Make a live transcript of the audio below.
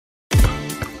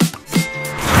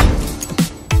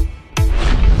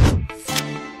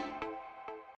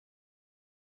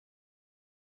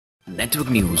Network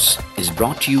News is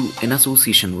brought to you in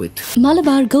association with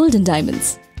Malabar Gold and Diamonds.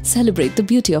 Celebrate the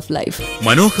beauty of life.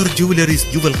 Manohar Jewellery's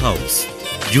Jewel House,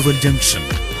 Jewel Junction,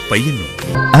 Payyanur.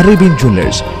 Arabian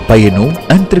Jewelers, Payyanur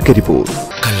and Trikkaripur.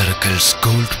 Kalarakal's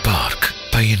Gold Park,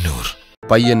 Payyanur.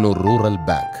 Payyanur Rural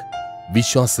Bank.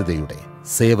 വിശ്വാസ്യതയുടെ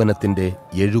സേവനത്തിന്റെ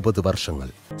 70 വർഷങ്ങൾ.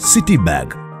 City Bank,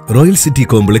 Royal City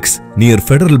Complex near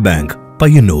Federal Bank,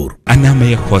 Payyanur.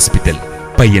 Annamaya Hospital,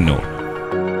 Payyanur.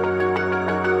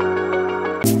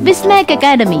 Vismac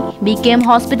Academy, BKM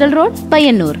Hospital Road,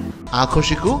 Payyanur.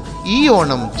 ആഘോഷിക്കൂ ഈ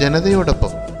Onam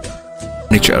ജനതയോടൊപ്പം.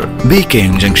 Furniture,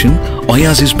 BKM Junction,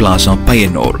 Oasis Plaza,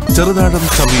 Payyanur. Cheruthazham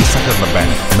service സഹകരണ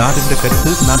bank, നാടിന്റെ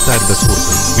കരുത്ത്, നാട്ടാരുടെ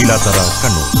സുഹൃത്ത്, വിലാത്തറ,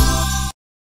 കണ്ണൂർ.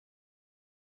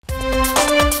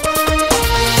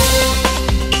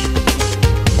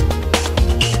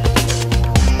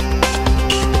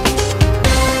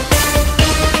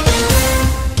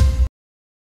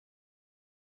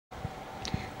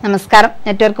 നമസ്കാരം.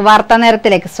 Network വാർത്താ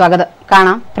നേരത്തിലേക്ക് സ്വാഗതം.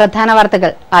 കാണാം പ്രധാന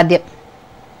വാർത്തകൾ ആദ്യം.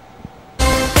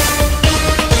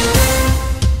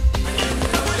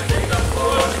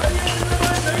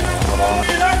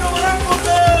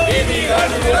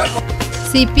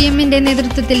 CPMന്റെ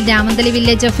നേതൃത്വത്തിൽ രാമന്തളി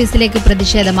വില്ലേജ് ഓഫീസിലേക്ക്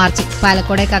പ്രതിഷേധ മാർച്ച്.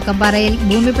 പാലക്കോട് കക്കമ്പാറയിൽ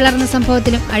ഭൂമി പിളർന്ന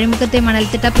സംഭവത്തിലും അഴിമുഖത്തെ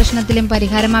മണൽത്തിട്ട പ്രശ്നത്തിലും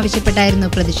പരിഹാരം ആവശ്യപ്പെട്ടായിരുന്നു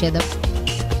പ്രതിഷേധം.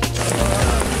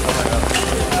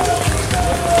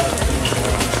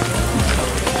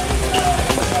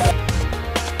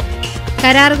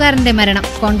 കരാറുകാരന്റെ മരണം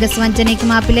കോൺഗ്രസ് വഞ്ചനയ്ക്ക്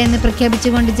മാപ്പില്ല എന്ന്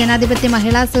പ്രഖ്യാപിച്ചുകൊണ്ട് ജനാധിപത്യ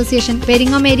മഹിളാ അസോസിയേഷൻ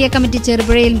പെരിങ്ങോം ഏരിയ കമ്മിറ്റി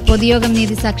ചെറുപുഴയിൽ പൊതുയോഗം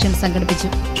നീതിസാക്ഷ്യം സംഘടിപ്പിച്ചു.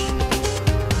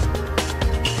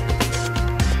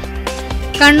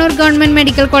 കണ്ണൂർ ഗവൺമെന്റ്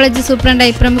മെഡിക്കൽ കോളേജ്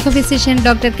സൂപ്രണ്ടായി പ്രമുഖ ഫിസിഷ്യൻ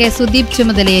ഡോക്ടർ കെ സുദീപ്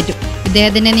ചുമതലയേറ്റു.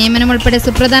 ഇദ്ദേഹത്തിന്റെ നിയമനം ഉൾപ്പെടെ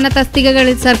സുപ്രധാന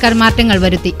തസ്തികകളിൽ സർക്കാർ മാറ്റങ്ങൾ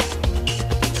വരുത്തി.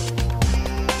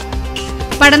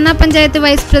 പടന്ന പഞ്ചായത്ത്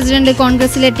വൈസ് പ്രസിഡന്റ്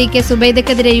കോൺഗ്രസിലെ TK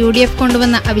സുബൈദക്കെതിരെ UDF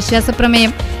കൊണ്ടുവന്ന അവിശ്വാസ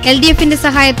പ്രമേയം LDFന്റെ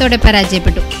സഹായത്തോടെ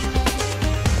പരാജയപ്പെട്ടു.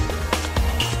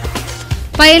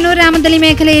 പയ്യന്നൂർ രാമന്തളി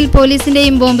മേഖലയിൽ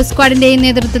പോലീസിന്റെയും ബോംബ് സ്ക്വാഡിന്റെയും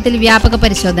നേതൃത്വത്തിൽ വ്യാപക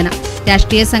പരിശോധന.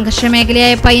 രാഷ്ട്രീയ സംഘർഷ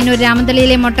മേഖലയായ പയ്യന്നൂർ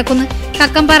രാമന്തളിയിലെ മൊട്ടക്കുന്ന്,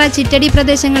 കക്കമ്പാറ, ചിറ്റടി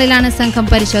പ്രദേശങ്ങളിലാണ് സംഘം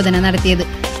പരിശോധന നടത്തിയത്.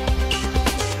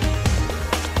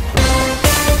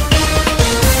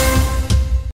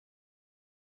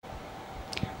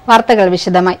 വാർത്തകൾ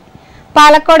വിശദമായി.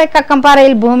 പാലക്കോട്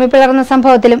കക്കമ്പാറയിൽ ഭൂമി പിളർന്ന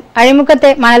സംഭവത്തിലും അഴിമുഖത്തെ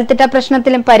മണൽത്തിട്ട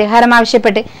പ്രശ്നത്തിലും പരിഹാരം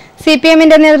ആവശ്യപ്പെട്ട്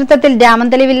CPMന്റെ നേതൃത്വത്തിൽ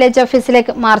രാമന്തളി വില്ലേജ്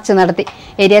ഓഫീസിലേക്ക് മാർച്ച് നടത്തി.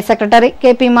 ഏരിയ സെക്രട്ടറി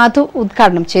KP മാധു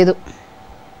ഉദ്ഘാടനം ചെയ്തു.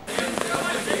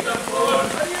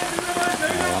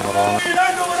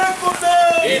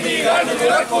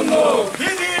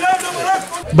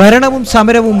 ഭരണവും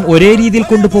സമരവും ഒരേ രീതിയിൽ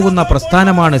കൊണ്ടുപോകുന്ന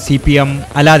പ്രസ്ഥാനമാണ് CPM.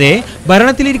 അല്ലാതെ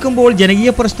ഭരണത്തിലിരിക്കുമ്പോൾ ജനകീയ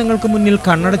പ്രശ്നങ്ങൾക്ക് മുന്നിൽ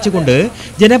കണ്ണടച്ചുകൊണ്ട്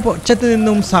ജനപക്ഷത്തു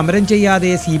നിന്നും സമരം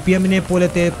ചെയ്യാതെ CPMനെ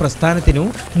പോലത്തെ പ്രസ്ഥാനത്തിനു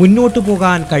മുന്നോട്ടു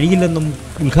പോകാൻ കഴിയില്ലെന്നും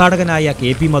ഉദ്ഘാടകനായ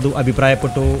KP മധു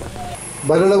അഭിപ്രായപ്പെട്ടു.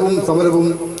 ഭരണവും സമരവും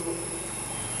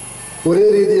ഒരേ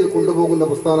രീതിയിൽ കൊണ്ടുപോകുന്ന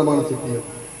പ്രസ്ഥാനമാണ് CPM.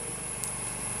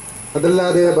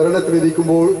 അതല്ലാതെ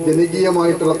ഭരണത്തിലിരിക്കുമ്പോൾ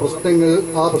ജനകീയമായിട്ടുള്ള പ്രശ്നങ്ങൾ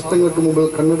ആ പ്രശ്നങ്ങൾക്ക് മുമ്പിൽ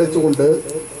കണ്ണടച്ചുകൊണ്ട്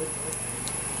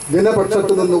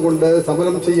ജനപക്ഷത്തു നിന്നുകൊണ്ട്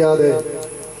സമരം ചെയ്യാതെ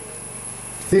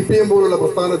CPM പോലുള്ള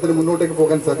പ്രസ്ഥാനത്തിന് മുന്നോട്ടേക്ക്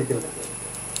പോകാൻ സാധിക്കില്ല.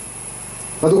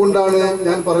 അതുകൊണ്ടാണ്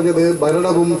ഞാൻ പറഞ്ഞത്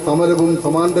ഭരണവും സമരവും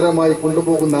സമാന്തരമായി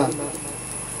കൊണ്ടുപോകുന്ന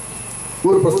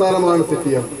ഒരു പ്രസ്ഥാനമാണ്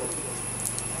CPM.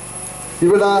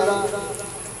 ഇവിടെ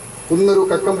കുന്നൂർ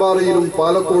കക്കമ്പാറയിലും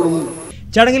പാലക്കോടും.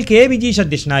 ചടങ്ങിൽ K വിജീഷ്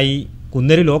അധ്യക്ഷനായി.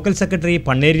 Coonoor local secretary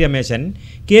Panneri Rameshan,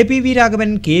 KPV Raghavan,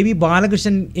 KV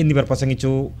Balakrishnan എന്നിവർ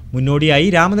പ്രസംഗിച്ചു. മുന്നോടിയായി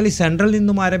രാമന്തളി സെൻട്രൽ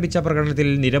നിന്നും ആരംഭിച്ച പ്രകടനത്തിൽ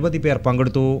നിരവധി പേർ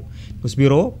പങ്കെടുത്തു. News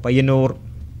bureau, Payyanur.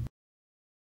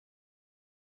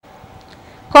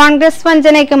 കോൺഗ്രസ്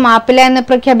വഞ്ചനയ്ക്ക് മാപ്പില്ല എന്ന്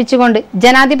പ്രഖ്യാപിച്ചുകൊണ്ട്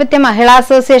ജനാധിപത്യ മഹിളാ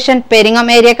അസോസിയേഷൻ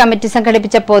പെരിങ്ങോം ഏരിയ കമ്മിറ്റി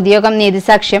സംഘടിപ്പിച്ച പൊതുയോഗം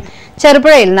നീതിസാക്ഷ്യം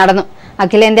ചെറുപുഴയിൽ നടന്നു.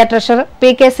 അഖിലേന്ത്യാ ട്രഷറർ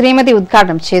PK ശ്രീമതി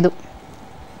ഉദ്ഘാടനം ചെയ്തു.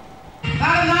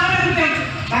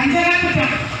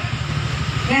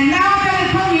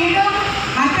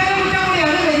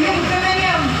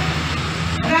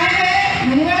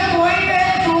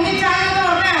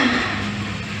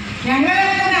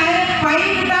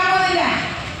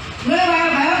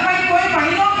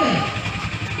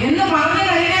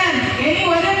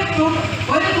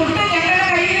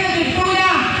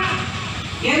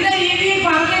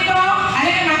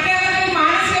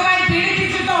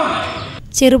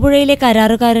 ചെറുപുഴയിലെ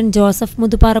കരാറുകാരൻ ജോസഫ്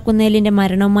മുതുപാറക്കുന്നേലിന്റെ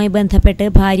മരണവുമായി ബന്ധപ്പെട്ട്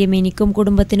ഭാര്യ മിനിക്കും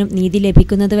കുടുംബത്തിനും നീതി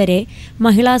ലഭിക്കുന്നതുവരെ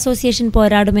മഹിളാ അസോസിയേഷൻ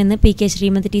പോരാടുമെന്ന് PK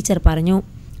ശ്രീമതി ടീച്ചർ പറഞ്ഞു.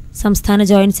 സംസ്ഥാന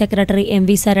joint secretary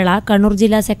MV Sarala, Kannur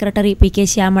ജില്ലാ സെക്രട്ടറി PK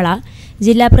ശ്യാമള,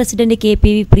 ജില്ലാ president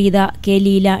KPV Preetha, K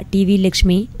Leela, TV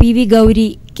Lakshmi, PV Gauri,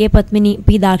 K Padmini,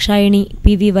 P Dakshayani,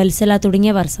 PV Vatsala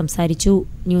തുടങ്ങിയവർ സംസാരിച്ചു.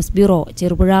 News bureau,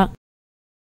 Cherupuzha.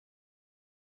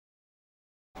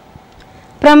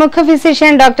 പ്രമുഖ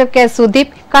physician doctor K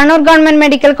Sudeep Kannur government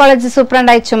medical college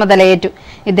സൂപ്രണ്ടായി ചുമതലയേറ്റു.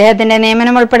 ഇദ്ദേഹത്തിന്റെ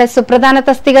നിയമനം ഉൾപ്പെടെ സുപ്രധാന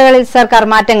തസ്തികകളിൽ സർക്കാർ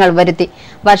മാറ്റങ്ങൾ വരുത്തി.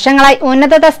 വർഷങ്ങളായി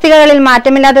ഉന്നത തസ്തികകളിൽ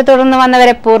മാറ്റമില്ലാതെ തുടർന്നു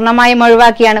വന്നവരെ പൂർണ്ണമായും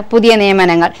ഒഴിവാക്കിയാണ് പുതിയ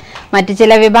നിയമനങ്ങൾ. മറ്റു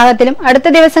ചില വിഭാഗത്തിലും അടുത്ത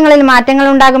ദിവസങ്ങളിൽ മാറ്റങ്ങൾ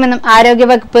ഉണ്ടാകുമെന്നും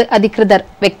ആരോഗ്യവകുപ്പ് അധികൃതർ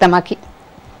വ്യക്തമാക്കി.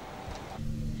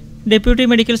 ഡെപ്യൂട്ടി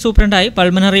മെഡിക്കൽ സൂപ്രണ്ടായി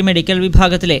പൾമണറി മെഡിക്കൽ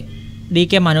വിഭാഗത്തിലെ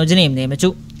DK മനോജിനെയും നിയമിച്ചു.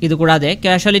 ഇതുകൂടാതെ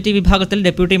കാഷ്വാലിറ്റി വിഭാഗത്തിൽ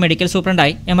ഡെപ്യൂട്ടി മെഡിക്കൽ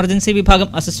സൂപ്രണ്ടായി എമർജൻസി വിഭാഗം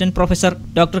assistant professor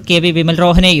doctor KV Vimal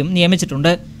റോഹനെയും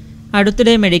നിയമിച്ചിട്ടുണ്ട്.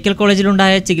 അടുത്തിടെ മെഡിക്കൽ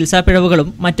കോളേജിലുണ്ടായ ചികിത്സാ പിഴവുകളും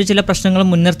മറ്റു ചില പ്രശ്നങ്ങളും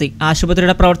മുൻനിർത്തി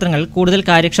ആശുപത്രിയുടെ പ്രവർത്തനങ്ങൾ കൂടുതൽ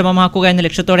കാര്യക്ഷമമാക്കുക എന്ന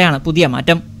ലക്ഷ്യത്തോടെയാണ് പുതിയ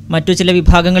മാറ്റം. മറ്റു ചില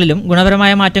വിഭാഗങ്ങളിലും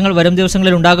ഗുണപരമായ മാറ്റങ്ങൾ വരും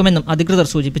ദിവസങ്ങളിൽ ഉണ്ടാകുമെന്നും അധികൃതർ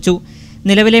സൂചിപ്പിച്ചു.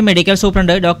 നിലവിലെ medical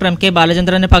superintendent doctor MK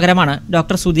Balachandran പകരമാണ്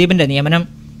ഡോക്ടർ സുദീപിന്റെ നിയമനം.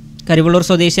 കരിവള്ളൂർ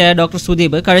സ്വദേശിയായ ഡോക്ടർ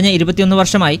സുദീപ് കഴിഞ്ഞ 21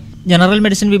 വർഷമായി ജനറൽ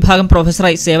മെഡിസിൻ വിഭാഗം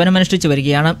പ്രൊഫസറായി സേവനമനുഷ്ഠിച്ചു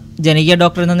വരികയാണ്. ജനകീയ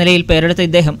ഡോക്ടർ എന്ന നിലയിൽ പേരെടുത്ത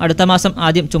ഇദ്ദേഹം അടുത്ത മാസം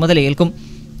ആദ്യം ചുമതലയേൽക്കും.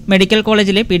 മെഡിക്കൽ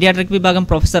കോളേജിലെ പീഡിയാട്രിക് വിഭാഗം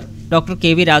പ്രൊഫസർ ഡോക്ടർ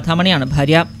KV രാധാമണിയാണ്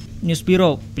ഭാര്യ. News bureau,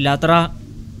 Pilathara.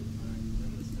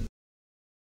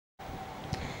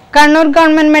 Kannur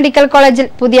government medical കോളേജിൽ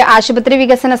പുതിയ ആശുപത്രി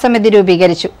വികസന സമിതി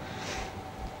രൂപീകരിച്ചു.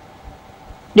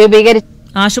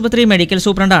 ആശുപത്രി മെഡിക്കൽ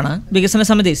സൂപ്രണ്ടാണ് വികസന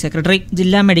സമിതി സെക്രട്ടറി.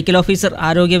 ജില്ലാ മെഡിക്കൽ ഓഫീസർ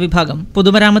ആരോഗ്യ വിഭാഗം,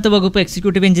 പൊതുമരാമത്ത് വകുപ്പ്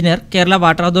executive engineer, Kerala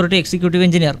water authority executive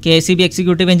engineer, KSEB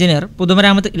executive engineer,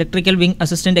 പൊതുമരാമത്ത് electrical wing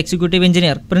assistant executive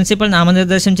engineer, principal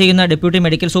നാമനിർദ്ദേശം ചെയ്യുന്ന ഡെപ്യൂട്ടി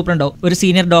മെഡിക്കൽ സൂപ്രണ്ടോ ഒരു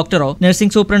സീനിയർ ഡോക്ടറോ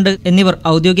നഴ്സിംഗ് സൂപ്രണ്ട് എന്നിവർ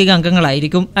ഔദ്യോഗിക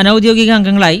അംഗങ്ങളായിരിക്കും. അനൌദ്യോഗിക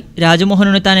അംഗങ്ങളായി Rajmohan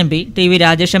Unnithan MP, TV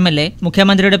Rajesh MLA,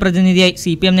 മുഖ്യമന്ത്രിയുടെ പ്രതിനിധിയായി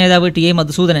CPM നേതാവ് TA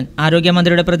മധുസൂദനൻ,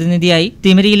 ആരോഗ്യമന്ത്രിയുടെ പ്രതിനിധിയായി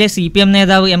തിമിരിയിലെ CPM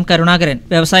നേതാവ് M കരുണാകരൻ,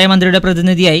 വ്യവസായ മന്ത്രിയുടെ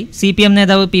പ്രതിനിധിയായി CPM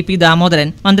നേതാവ് PP ദാമോദരൻ,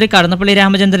 മന്ത്രി കടന്നപ്പള്ളി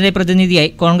രാമചന്ദ്രന്റെ പ്രതിനിധിയായി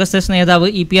കോൺഗ്രസ് എസ് നേതാവ്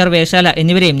EPR വേശാല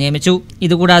എന്നിവരെയും നിയമിച്ചു.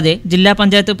 ഇതുകൂടാതെ ജില്ലാ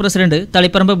panchayat president,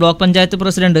 Taliparamba block panchayat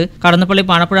president, Kadannappally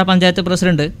Panapuzha panchayat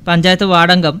president, panchayat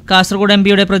വാർഡംഗം, Kasaragod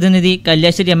MPയുടെ പ്രതിനിധി,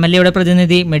 കല്യാശ്ശേരി MLAയുടെ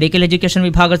പ്രതിനിധി, മെഡിക്കൽ എഡ്യൂക്കേഷൻ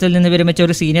വിഭാഗത്തിൽ നിന്ന് വിരമിച്ച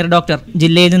ഒരു സീനിയർ ഡോക്ടർ,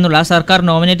 ജില്ലയിൽ നിന്നുള്ള സർക്കാർ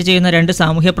നോമിനേറ്റ് ചെയ്യുന്ന 2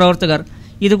 സാമൂഹ്യ പ്രവർത്തകർ.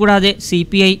 ഇതുകൂടാതെ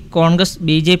CPI, കോൺഗ്രസ്,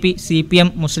 BJP,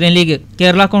 CPM, മുസ്ലിം league,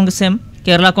 Kerala Congress M,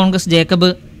 Kerala Congress Jacob,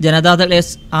 Janata Dal S,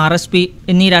 RSP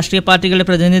എന്നീ രാഷ്ട്രീയ പാർട്ടികളുടെ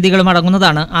പ്രതിനിധികളും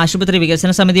അടങ്ങുന്നതാണ് ആശുപത്രി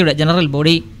വികസന സമിതിയുടെ ജനറൽ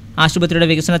ബോഡി. ആശുപത്രിയുടെ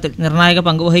വികസനത്തിൽ നിർണായക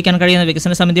പങ്കുവഹിക്കാൻ കഴിയുന്ന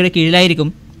വികസന സമിതിയുടെ കീഴിലായിരിക്കും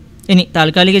ഇനി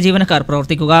താൽക്കാലിക ജീവനക്കാർ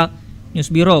പ്രവർത്തിക്കുക.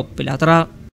 News bureau, Pilathara.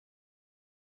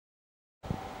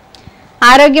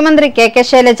 ആരോഗ്യമന്ത്രി KK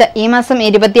ശൈലജ ഈ മാസം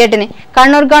 28-ന്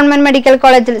കണ്ണൂർ ഗവൺമെന്റ് മെഡിക്കൽ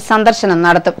കോളേജിൽ സന്ദർശനം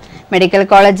നടത്തും. മെഡിക്കൽ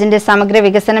കോളേജിന്റെ സമഗ്ര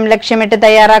വികസനം ലക്ഷ്യമിട്ട്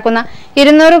തയ്യാറാക്കുന്ന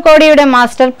 200 കോടിയുടെ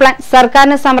മാസ്റ്റർ പ്ലാൻ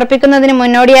സർക്കാരിന് സമർപ്പിക്കുന്നതിന്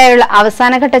മുന്നോടിയായുള്ള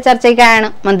അവസാനഘട്ട ചർച്ചയ്ക്കായാണ്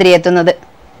മന്ത്രി എത്തുന്നത്.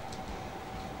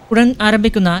 ഉടൻ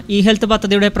ആരംഭിക്കുന്ന ഹെൽത്ത്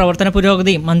പദ്ധതിയുടെ പ്രവർത്തന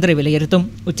പുരോഗതിയും മന്ത്രി വിലയിരുത്തും.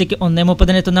 ഉച്ചയ്ക്ക്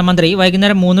 1:30 എത്തുന്ന മന്ത്രി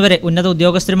വൈകുന്നേരം 3 വരെ ഉന്നത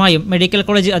ഉദ്യോഗസ്ഥരുമായും മെഡിക്കൽ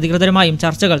കോളേജ് അധികൃതരുമായും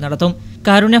ചർച്ചകൾ നടത്തും.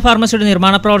 കാരുണ്യ ഫാർമസിയുടെ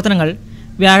നിർമ്മാണ പ്രവർത്തനങ്ങൾ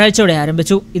വ്യാഴാഴ്ചയോടെ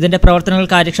ആരംഭിച്ചു. ഇതിന്റെ പ്രവർത്തനങ്ങൾ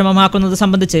കാര്യക്ഷമമാക്കുന്നത്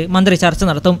സംബന്ധിച്ച് മന്ത്രി ചർച്ച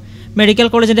നടത്തും. മെഡിക്കൽ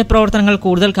കോളേജിന്റെ പ്രവർത്തനങ്ങൾ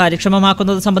കൂടുതൽ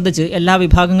കാര്യക്ഷമമാക്കുന്നത് സംബന്ധിച്ച് എല്ലാ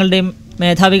വിഭാഗങ്ങളുടെയും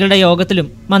മേധാവികളുടെ യോഗത്തിലും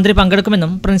മന്ത്രി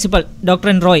പങ്കെടുക്കുമെന്നും പ്രിൻസിപ്പൽ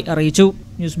ഡോക്ടർ റോയ് അറിയിച്ചു.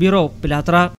 News bureau,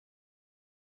 Pilathara.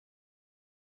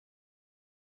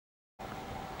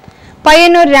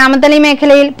 പയ്യന്നൂർ രാമതളി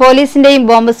മേഖലയിൽ പോലീസിന്റെയും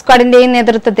ബോംബ് സ്ക്വാഡിന്റെയും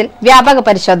നേതൃത്വത്തിൽ വ്യാപക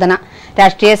പരിശോധന.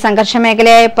 രാഷ്ട്രീയ സംഘർഷ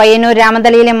മേഖലയായ പയ്യന്നൂർ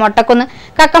രാമതളിയിലെ മൊട്ടക്കുന്ന്,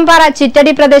 കക്കംപാറ,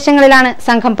 ചിറ്റടി പ്രദേശങ്ങളിലാണ്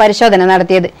സംഘം പരിശോധന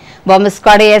നടത്തിയത്. ബോംബ്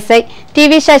സ്ക്വാഡ് SI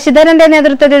TV ശശിധരന്റെ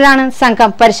നേതൃത്വത്തിലാണ് സംഘം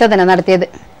പരിശോധന നടത്തിയത്.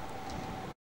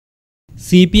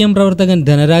 CPM പ്രവർത്തകൻ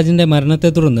ധനരാജിന്റെ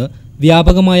മരണത്തെ തുടർന്ന്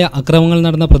വ്യാപകമായ അക്രമങ്ങൾ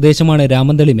നടന്ന പ്രദേശമാണ്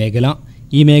രാമതളി മേഖല.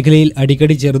 ഈ മേഖലയിൽ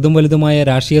അടിക്കടി ചെറുതും വലുതുമായ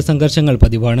രാഷ്ട്രീയ സംഘർഷങ്ങൾ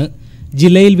പതിവാണ്.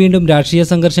 ജില്ലയിൽ വീണ്ടും രാഷ്ട്രീയ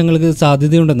സംഘർഷങ്ങൾക്ക്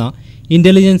സാധ്യതയുണ്ടെന്ന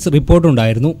ഇന്റലിജൻസ്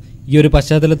റിപ്പോർട്ടുണ്ടായിരുന്നു. ഈ ഒരു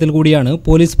പശ്ചാത്തലത്തിൽ കൂടിയാണ്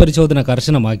പോലീസ് പരിശോധന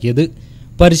കർശനമാക്കിയത്.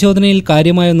 പരിശോധനയിൽ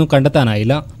കാര്യമായൊന്നും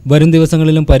കണ്ടെത്താനായില്ല. വരും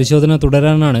ദിവസങ്ങളിലും പരിശോധന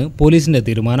തുടരാനാണ് പോലീസിന്റെ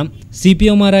തീരുമാനം.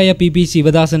 CPOമാരായ PP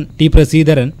Sivadasan, T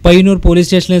പ്രസീധരൻ, Payyanur police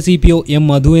സ്റ്റേഷനിലെ CPO M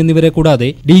മധു എന്നിവരെ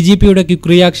കൂടാതെ DGPയുടെ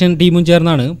ക്വിക്ക് റിയാക്ഷൻ ടീമും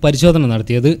ചേർന്നാണ് പരിശോധന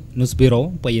നടത്തിയത്. News bureau,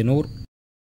 Payyanur.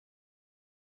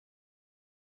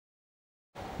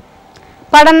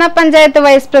 പടന്ന പഞ്ചായത്ത്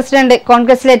വൈസ് പ്രസിഡന്റ്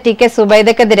കോൺഗ്രസിലെ TK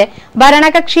സുബൈദക്കെതിരെ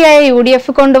ഭരണകക്ഷിയായ UDF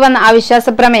കൊണ്ടുവന്ന അവിശ്വാസ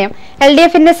പ്രമേയം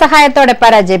LDFന്റെ സഹായത്തോടെ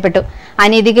പരാജയപ്പെട്ടു.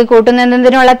 അനീതിക്ക്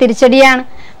കൂട്ടുനിന്നതിനുള്ള തിരിച്ചടിയാണ്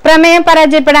പ്രമേയം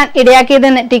പരാജയപ്പെടാൻ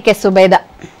ഇടയാക്കിയതെന്ന് TK സുബൈദ.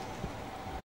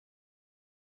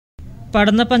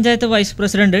 പടന്ന panchayat vice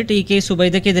president TK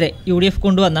സുബൈദക്കെതിരെ UDF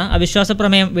കൊണ്ടുവന്ന അവിശ്വാസ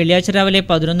പ്രമേയം വെള്ളിയാഴ്ച രാവിലെ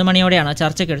 11 മണിയോടെയാണ്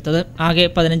ചർച്ചയ്ക്കെടുത്തത്. ആകെ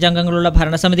 15 അംഗങ്ങളുള്ള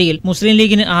ഭരണസമിതിയിൽ മുസ്ലിം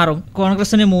ലീഗിന് 6ഉം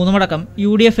കോൺഗ്രസിന് 3 അടക്കം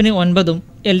UDFന് 9ഉം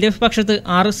LDF പക്ഷത്ത്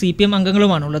 6 CPM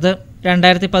അംഗങ്ങളുമാണുള്ളത്.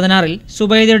 2016-ൽ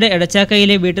സുബൈദയുടെ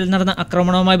എടച്ചാക്കയിലെ വീട്ടിൽ നടന്ന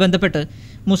ആക്രമണവുമായി ബന്ധപ്പെട്ട്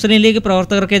മുസ്ലിം ലീഗ്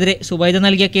പ്രവർത്തകർക്കെതിരെ സുബൈദ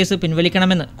നൽകിയ കേസ്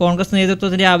പിൻവലിക്കണമെന്ന് കോൺഗ്രസ്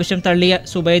നേതൃത്വത്തിന്റെ ആവശ്യം തള്ളിയ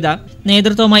സുബൈദ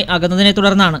നേതൃത്വവുമായി അകന്നതിനെ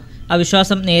തുടർന്നാണ്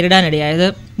അവിശ്വാസം നേരിടാനിടയായത്.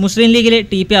 മുസ്ലിം ലീഗിലെ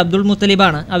ടി പി അബ്ദുൾ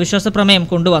മുത്തലിബാണ് അവിശ്വാസ പ്രമേയം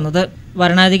കൊണ്ടുവന്നത്.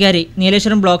 വരണാധികാരി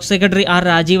നീലേശ്വരം ബ്ലോക്ക് സെക്രട്ടറി ആർ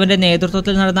രാജീവന്റെ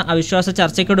നേതൃത്വത്തിൽ നടന്ന അവിശ്വാസ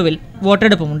ചർച്ചയ്ക്കൊടുവിൽ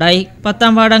വോട്ടെടുപ്പുമുണ്ടായി.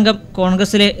 10ാം വാർഡ് അംഗം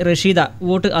കോൺഗ്രസിലെ റഷീദ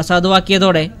വോട്ട്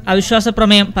അസാധുവാക്കിയതോടെ അവിശ്വാസ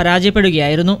പ്രമേയം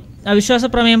പരാജയപ്പെടുകയായിരുന്നു. അവിശ്വാസ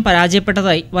പ്രമേയം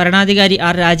പരാജയപ്പെട്ടതായി വരണാധികാരി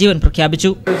ആർ രാജീവൻ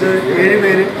പ്രഖ്യാപിച്ചു. 7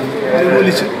 പേര്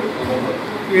അനുകൂലിച്ചു,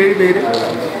 7 പേര്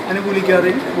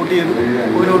അനുകൂലിക്കാതെ വോട്ട് ചെയ്തു.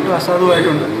 ഒരു വോട്ട്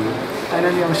അസാധുവായിട്ടുണ്ട്.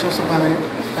 അതിനാൽ ഈ അവിശ്വാസ പ്രമേയം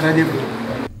പരാജയപ്പെട്ടു.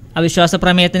 അവിശ്വാസ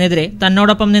പ്രമേയത്തിനെതിരെ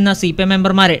തന്നോടൊപ്പം നിന്ന CPM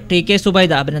മെമ്പർമാരെ ടി കെ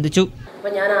സുബൈദ അഭിനന്ദിച്ചു.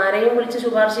 അപ്പോൾ ഞാൻ ആരെയും വിളിച്ച്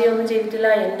ശുപാർശ ചെയ്യൊന്നും ചെയ്തിട്ടില്ല.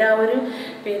 എൻ്റെ ആ ഒരു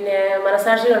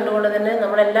മനസാക്ഷി കണ്ടുകൊണ്ട് തന്നെ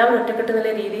നമ്മളെല്ലാവരും ഒറ്റക്കെട്ട് നില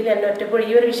രീതിയിൽ എന്നെ ഒറ്റപ്പെടും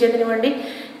ഈ ഒരു വിഷയത്തിന് വേണ്ടി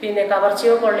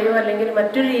കവർച്ചയോ കൊള്ളയോ അല്ലെങ്കിൽ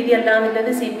മറ്റൊരു രീതി അല്ല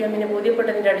എന്നുള്ളത് CPMന്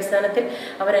ബോധ്യപ്പെട്ടതിൻ്റെ അടിസ്ഥാനത്തിൽ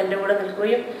അവർ എൻ്റെ കൂടെ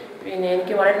നിൽക്കുകയും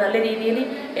എനിക്ക് വളരെ നല്ല രീതിയിൽ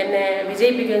എന്നെ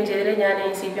വിജയിപ്പിക്കുകയും ചെയ്തതിൽ ഞാൻ ഈ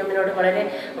CPMനോട് വളരെ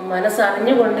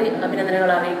മനസ്സറിഞ്ഞുകൊണ്ട്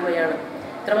അഭിനന്ദനങ്ങൾ അറിയിക്കുകയാണ്.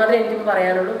 ഇത്രമാത്രമേ എനിക്കിപ്പോൾ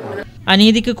പറയാനുള്ളൂ.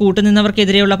 അനീതിക്ക്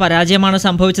കൂട്ടുനിന്നവർക്കെതിരെയുള്ള പരാജയമാണ്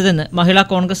സംഭവിച്ചതെന്ന് മഹിളാ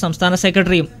കോൺഗ്രസ് സംസ്ഥാന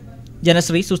സെക്രട്ടറിയും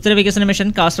ജനശ്രീ സുസ്ഥിര വികസന മിഷൻ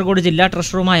കാസർഗോഡ് ജില്ലാ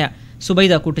ട്രഷററുമായ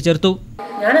സുബൈദ കൂട്ടിച്ചേർത്തു.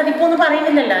 ഞാൻ അതിപ്പോൾ ഒന്നും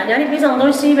പറയുന്നില്ലല്ലോ. ഞാനിപ്പോൾ ഈ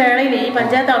സന്തോഷിച്ച ഈ വേളയിൽ ഈ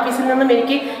പഞ്ചായത്ത് ഓഫീസിൽ നിന്നും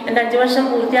എനിക്ക് എൻ്റെ 5 വർഷം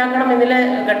പൂർത്തിയാക്കണം എന്നുള്ള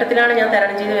ഘട്ടത്തിലാണ് ഞാൻ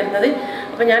തരണം ചെയ്ത് വരുന്നത്.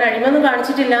 അപ്പോൾ ഞാൻ അഴിമൊന്നും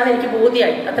കാണിച്ചിട്ടില്ല എന്ന് എനിക്ക്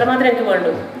ബോധ്യമായി. അത്രമാത്രം എനിക്ക്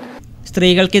വേണ്ടു.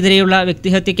 സ്ത്രീകൾക്കെതിരെയുള്ള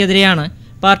വ്യക്തിഹത്യക്കെതിരെയാണ്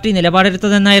പാർട്ടി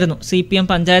നിലപാടെടുത്തതെന്നായിരുന്നു CPM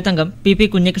പഞ്ചായത്ത് അംഗം PP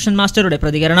കുഞ്ഞികൃഷ്ണൻ മാസ്റ്ററുടെ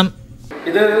പ്രതികരണം.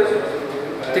 ഇത്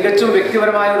തികച്ചും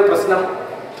വ്യക്തിപരമായ ഒരു പ്രശ്നം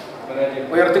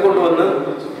ഉയർത്തിക്കൊണ്ടുവന്ന്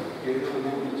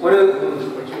ഒരു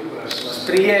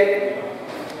സ്ത്രീയെ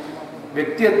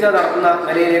വ്യക്തിഹത്യ നടത്തുന്ന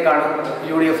നിലയിലേക്കാണ്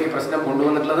UDF ഈ പ്രശ്നം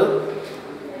കൊണ്ടുവന്നിട്ടുള്ളത്.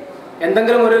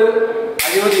 എന്തെങ്കിലും ഒരു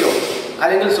അഴിമതിയോ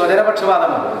അല്ലെങ്കിൽ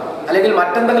സ്വജനപക്ഷപാതമോ അല്ലെങ്കിൽ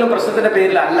മറ്റെന്തെങ്കിലും പ്രശ്നത്തിൻ്റെ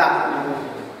പേരിലല്ല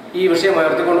ഈ വിഷയം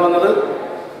ഉയർത്തിക്കൊണ്ടുവന്നത്.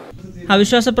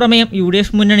 അവിശ്വാസ പ്രമേയം UDF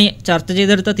മുന്നണി ചർച്ച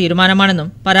ചെയ്തെടുത്ത തീരുമാനമാണെന്നും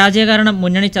പരാജയ കാരണം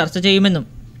മുന്നണി ചർച്ച ചെയ്യുമെന്നും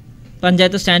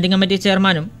പഞ്ചായത്ത് സ്റ്റാൻഡിംഗ് കമ്മിറ്റി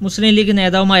ചെയർമാനും മുസ്ലിം ലീഗ്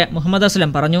നേതാവുമായ മുഹമ്മദ്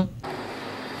അസ്ലം പറഞ്ഞു.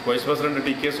 വൈസ് പ്രസിഡന്റ്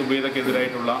ടി കെ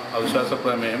സുബൈദക്കെതിരായിട്ടുള്ള അവിശ്വാസ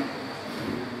പ്രമേയം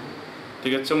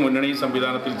തികച്ചും മുന്നണി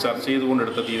സംവിധാനത്തിൽ ചർച്ച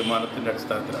ചെയ്തുകൊണ്ടെടുത്ത തീരുമാനത്തിൻ്റെ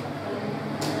അടിസ്ഥാനത്തിലാണ്.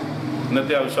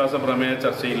 ഇന്നത്തെ അവിശ്വാസ പ്രമേയ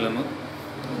ചർച്ചയിൽ നിന്ന്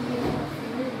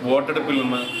വോട്ടെടുപ്പിൽ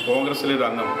നിന്ന് കോൺഗ്രസിലെ ഒരു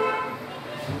അംഗം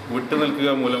വിട്ടുനിൽക്കുക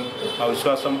മൂലം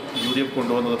അവിശ്വാസം UDF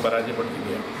കൊണ്ടുവന്നത്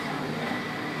പരാജയപ്പെടുത്തുകയാണ്.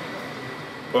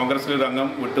 കോൺഗ്രസിലെ ഒരു അംഗം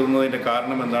വിട്ടുനിന്നതിൻ്റെ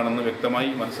കാരണം എന്താണെന്ന് വ്യക്തമായി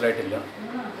മനസ്സിലായിട്ടില്ല.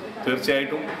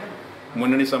 തീർച്ചയായിട്ടും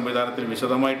മുന്നണി സംവിധാനത്തിൽ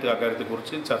വിശദമായിട്ട്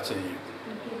അക്കാര്യത്തെക്കുറിച്ച് ചർച്ച ചെയ്യും.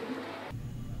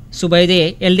 സുബൈദയെ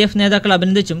LDF നേതാക്കൾ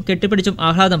അഭിനന്ദിച്ചും കെട്ടിപ്പിടിച്ചും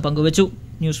ആഹ്ലാദം പങ്കുവച്ചു.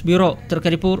 News bureau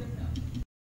Trikaripur.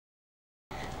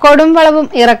 കൊടുംവളവും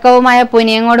ഇറക്കവുമായ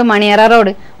പുനിയങ്ങോട് മണിയറ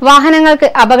റോഡ് വാഹനങ്ങൾക്ക്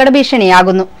അപകട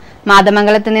ഭീഷണിയാകുന്നു.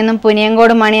 മാതമംഗലത്ത് നിന്നും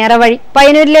പുനിയങ്കോട് മണിയറ വഴി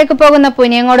പയ്യന്നൂരിലേക്ക് പോകുന്ന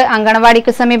പുനിയങ്കോട്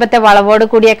അങ്കണവാടിക്ക് സമീപത്തെ വളവോട്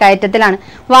കൂടിയ കയറ്റത്തിലാണ്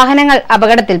വാഹനങ്ങൾ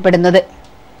അപകടത്തിൽപ്പെടുന്നത്.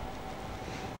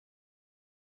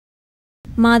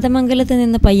 മാതമംഗലത്ത്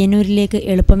നിന്ന് പയ്യന്നൂരിലേക്ക്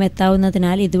എളുപ്പം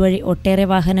എത്താവുന്നതിനാൽ ഇതുവഴി ഒട്ടേറെ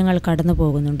വാഹനങ്ങൾ കടന്നു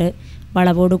പോകുന്നുണ്ട്.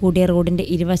 വളവോട് കൂടിയ റോഡിന്റെ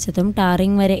ഇരുവശത്തും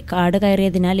ടാറിംഗ് വരെ കാട്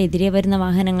കയറിയതിനാൽ എതിരെ വരുന്ന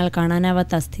വാഹനങ്ങൾ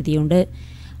കാണാനാവാത്ത സ്ഥിതിയുണ്ട്.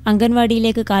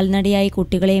 അംഗൻവാടിയിലേക്ക് കാൽനടയായി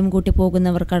കുട്ടികളെയും കൂട്ടി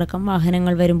പോകുന്നവർക്കടക്കം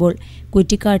വാഹനങ്ങൾ വരുമ്പോൾ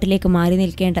കുറ്റിക്കാട്ടിലേക്ക് മാറി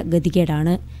നിൽക്കേണ്ട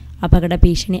ഗതികേടാണ്. അപകട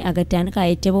ഭീഷണി അകറ്റാൻ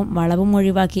കയറ്റവും വളവും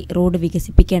ഒഴിവാക്കി റോഡ്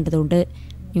വികസിപ്പിക്കേണ്ടതുണ്ട്.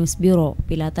 News bureau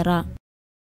Pilathara.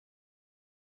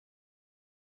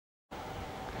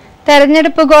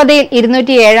 തെരഞ്ഞെടുപ്പ് ഗോതയിൽ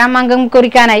 207 അംഗം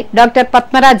കുറിക്കാനായി ഡോക്ടർ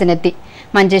പത്മരാജനെത്തി.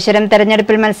 മഞ്ചേശ്വരം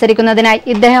തെരഞ്ഞെടുപ്പിൽ മത്സരിക്കുന്നതിനായി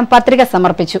ഇദ്ദേഹം പത്രിക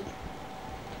സമർപ്പിച്ചു.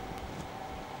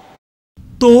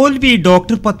 തോൽവി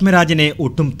ഡോക്ടർ പത്മരാജനെ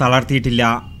ഒട്ടും തളർത്തിയിട്ടില്ല.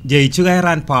 ജയിച്ചു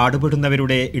കയറാൻ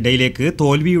പാടുപെടുന്നവരുടെ ഇടയിലേക്ക്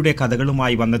തോൽവിയുടെ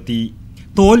കഥകളുമായി വന്നെത്തി.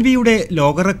 തോൽവിയുടെ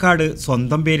ലോക റെക്കോർഡ്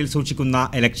സ്വന്തം പേരിൽ സൂക്ഷിക്കുന്ന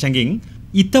ഇലക്ഷൻ കിങ്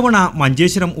ഇത്തവണ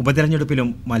മഞ്ചേശ്വരം ഉപതെരഞ്ഞെടുപ്പിലും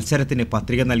മത്സരത്തിന്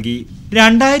പത്രിക നൽകി.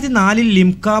 2004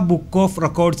 ലിംക ബുക്ക് ഓഫ്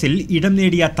റെക്കോർഡ്സിൽ ഇടം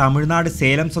നേടിയ തമിഴ്നാട്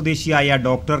സേലം സ്വദേശിയായ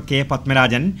ഡോക്ടർ കെ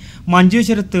പത്മരാജൻ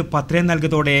മഞ്ചേശ്വരത്ത് പത്രിക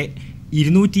നൽകിയതോടെ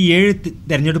 207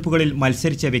 തെരഞ്ഞെടുപ്പുകളിൽ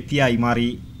മത്സരിച്ച വ്യക്തിയായി മാറി.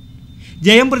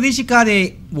 ജയം പ്രതീക്ഷിക്കാതെ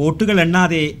വോട്ടുകൾ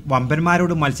എണ്ണാതെ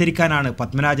വമ്പന്മാരോട് മത്സരിക്കാനാണ്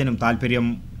പത്മരാജനും താൽപ്പര്യം.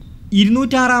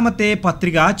 206ാമത്തെ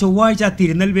പത്രിക ചൊവ്വാഴ്ച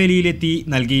തിരുനെൽവേലിയിലെത്തി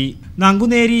നൽകി.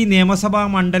 നങ്കുനേരി നിയമസഭാ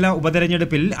മണ്ഡല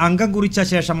ഉപതെരഞ്ഞെടുപ്പിൽ അംഗം കുറിച്ച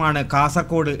ശേഷമാണ്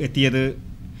കാസർഗോഡ് എത്തിയത്.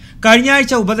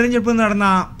 കഴിഞ്ഞയാഴ്ച ഉപതെരഞ്ഞെടുപ്പ് നടന്ന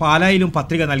പാലായിലും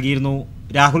പത്രിക നൽകിയിരുന്നു.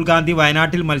 രാഹുൽ ഗാന്ധി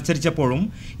വയനാട്ടിൽ മത്സരിച്ചപ്പോഴും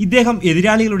ഇദ്ദേഹം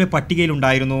എതിരാളികളുടെ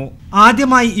പട്ടികയിലുണ്ടായിരുന്നു.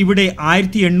 ആദ്യമായി ഇവിടെ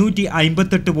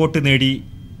 1858 വോട്ട് നേടി.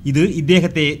 ഇത്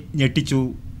ഇദ്ദേഹത്തെ ഞെട്ടിച്ചു.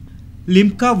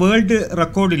 ലിംക വേൾഡ്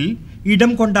റെക്കോർഡിൽ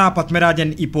ഇടം കൊണ്ട പത്മരാജൻ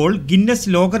ഇപ്പോൾ ഗിന്നസ്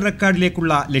ലോക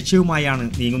റെക്കോർഡിലേക്കുള്ള ലക്ഷ്യവുമായാണ്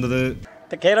നീങ്ങുന്നത്.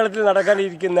 കേരളത്തിൽ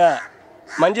നടക്കാനിരിക്കുന്ന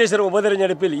മഞ്ചേശ്വരം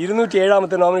ഉപതെരഞ്ഞെടുപ്പിൽ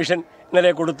 207ാമത്തെ നോമിനേഷൻ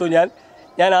ഇന്നലെ കൊടുത്തു. ഞാൻ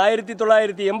ഞാൻ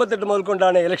 1988 മുതൽ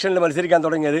കൊണ്ടാണ് ഇലക്ഷനിൽ മത്സരിക്കാൻ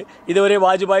തുടങ്ങിയത്. ഇതുവരെ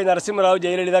Vajpayee, Narasimha Rao,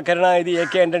 Jayalalithaa, Karunanidhi, A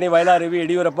K Antony, Vayalar Ravi,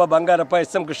 Yediyurappa, Bangarappa,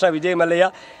 എസ്.എം. Krishna, Vijay Mallayya,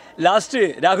 last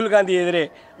Rahul ഗാന്ധിയെതിരെ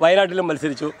വയനാട്ടിലും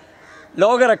മത്സരിച്ചു.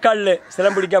 ലോക റെക്കോർഡിൽ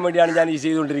സ്ഥലം പിടിക്കാൻ വേണ്ടിയാണ് ഞാൻ ഈ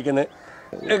ചെയ്തുകൊണ്ടിരിക്കുന്നത്.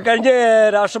 കഴിഞ്ഞ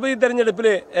രാഷ്ട്രപതി തെരഞ്ഞെടുപ്പിൽ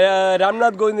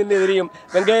രാംനാഥ് കോവിന്ദിനെതിരെയും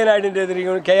വെങ്കയ്യ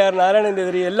നായിഡുവിനെതിരെയും KR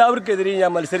നാരായണനെതിരെയും എല്ലാവർക്കെതിരെയും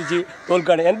ഞാൻ മത്സരിച്ച്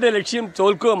തോൽക്കുകയാണ്. എൻ്റെ ലക്ഷ്യം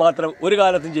തോൽക്കുക മാത്രം, ഒരു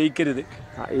കാലത്തും ജയിക്കരുത്.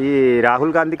 ഈ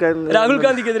രാഹുൽ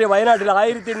ഗാന്ധിക്കെതിരെ വയനാട്ടിൽ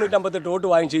 1858 വോട്ട്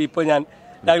വാങ്ങിച്ചു. ഇപ്പോൾ ഞാൻ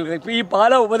ഇപ്പോൾ ഈ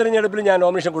പാലാ ഉപതെരഞ്ഞെടുപ്പിൽ ഞാൻ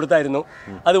നോമിനേഷൻ കൊടുത്തായിരുന്നു.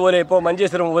 അതുപോലെ ഇപ്പോൾ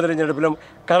മഞ്ചേശ്വരം ഉപതെരഞ്ഞെടുപ്പിലും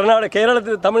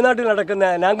തമിഴ്നാട്ടിൽ നടക്കുന്ന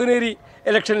നാങ്കുനേരി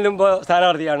ഇലക്ഷനിലും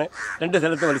സ്ഥാനാർത്ഥിയാണ്. 2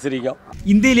 സ്ഥലത്ത് മത്സരിക്കാം.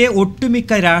 ഇന്ത്യയിലെ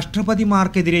ഒട്ടുമിക്ക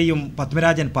രാഷ്ട്രപതിമാർക്കെതിരെയും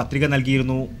പത്മരാജൻ പത്രിക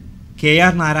നൽകിയിരുന്നു.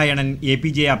 KR Narayanan,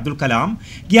 APJ Abdul Kalam,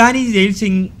 Giani jail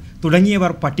Singh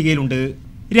തുടങ്ങിയവർ പട്ടികയിലുണ്ട്.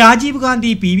 Rajeev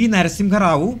Gandhi, PV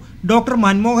Narasimha Rao, doctor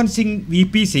Manmohan Singh,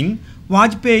 VP Singh,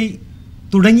 Vajpayee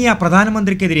തുടങ്ങിയ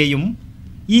പ്രധാനമന്ത്രിക്കെതിരെയും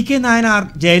EK നായനാർ,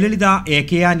 ജയലളിത,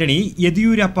 AK ആന്റണി,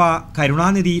 യെദിയൂരപ്പ,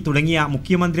 കരുണാനിധി തുടങ്ങിയ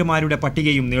മുഖ്യമന്ത്രിമാരുടെ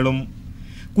പട്ടികയും നീളും.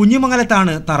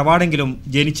 കുഞ്ഞിമംഗലത്താണ് തറവാടെങ്കിലും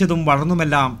ജനിച്ചതും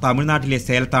വളർന്നുമെല്ലാം തമിഴ്നാട്ടിലെ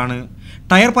സേലത്താണ്.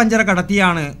 ടയർ പഞ്ചർ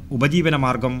കടത്തിയാണ്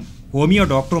ഉപജീവനമാർഗം. ഹോമിയോ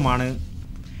ഡോക്ടറുമാണ്.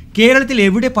 കേരളത്തിൽ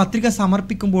എവിടെ പത്രിക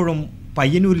സമർപ്പിക്കുമ്പോഴും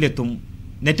പയ്യന്നൂരിലെത്തും.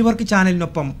 നെറ്റ്വർക്ക്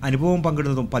ചാനലിനൊപ്പം അനുഭവം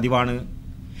പങ്കിടുന്നതും പതിവാണ്.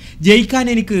 ജയിക്കാൻ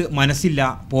എനിക്ക് മനസ്സില്ല,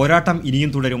 പോരാട്ടം ഇനിയും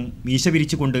തുടരും, മീശ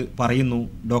വിരിച്ചുകൊണ്ട് പറയുന്നു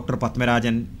ഡോക്ടർ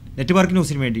പത്മരാജൻ. നെറ്റ്വർക്ക്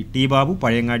ന്യൂസിന് വേണ്ടി ടി ബാബു,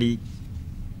 പഴയങ്ങാടി.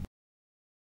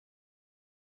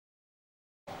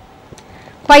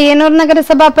 പയ്യന്നൂർ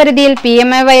നഗരസഭാ പരിധിയിൽ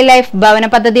PMAY ലൈഫ് ഭവന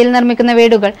പദ്ധതിയിൽ നിർമ്മിക്കുന്ന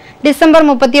വീടുകൾ ഡിസംബർ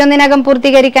 31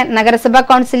 പൂർത്തീകരിക്കാൻ നഗരസഭാ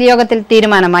കൗൺസിൽ യോഗത്തിൽ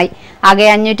തീരുമാനമായി. ആകെ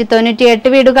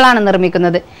 598 വീടുകളാണ്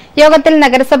നിർമ്മിക്കുന്നത്. യോഗത്തിൽ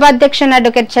നഗരസഭാ അധ്യക്ഷൻ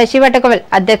അഡ്വക്കേറ്റ് ശശി വട്ടക്കവൽ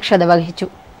അധ്യക്ഷത വഹിച്ചു.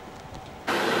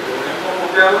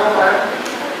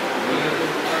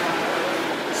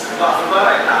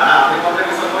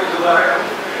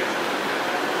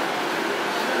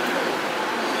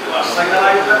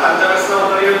 സെക്രട്ടറി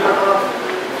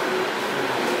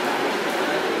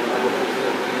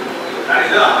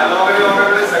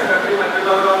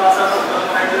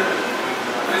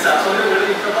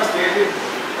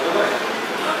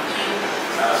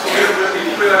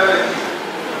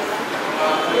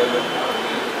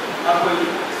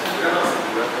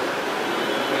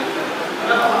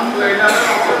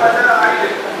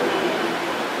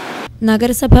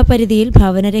നഗരസഭാ പരിധിയിൽ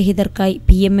ഭവനരഹിതർക്കായി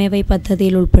PMAY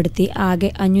പദ്ധതിയിൽ ഉൾപ്പെടുത്തി ആകെ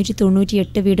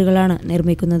 598 വീടുകളാണ്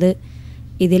നിർമ്മിക്കുന്നത്.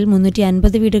 ഇതിൽ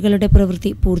 350 വീടുകളുടെ പ്രവൃത്തി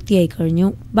പൂർത്തിയായി കഴിഞ്ഞു.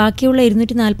 ബാക്കിയുള്ള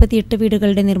 248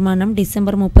 വീടുകളുടെ നിർമ്മാണം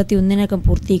ഡിസംബർ 31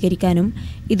 പൂർത്തീകരിക്കാനും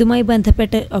ഇതുമായി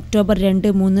ബന്ധപ്പെട്ട് ഒക്ടോബർ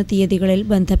 2, 3 തീയതികളിൽ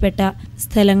ബന്ധപ്പെട്ട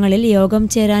സ്ഥലങ്ങളിൽ യോഗം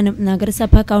ചേരാനും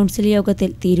നഗരസഭാ കൗൺസിൽ യോഗത്തിൽ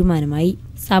തീരുമാനമായി.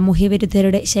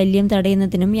 സാമൂഹ്യവിരുദ്ധരുടെ ശല്യം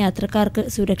തടയുന്നതിനും യാത്രക്കാർക്ക്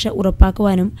സുരക്ഷ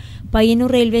ഉറപ്പാക്കുവാനും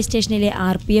പയ്യന്നൂർ റെയിൽവേ സ്റ്റേഷനിലെ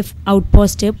RPF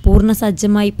ഔട്ട്പോസ്റ്റ് പൂർണ്ണ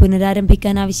സജ്ജമായി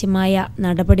പുനരാരംഭിക്കാനാവശ്യമായ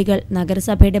നടപടികൾ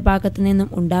നഗരസഭയുടെ ഭാഗത്തുനിന്നും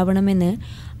ഉണ്ടാവണമെന്ന്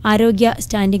ആരോഗ്യ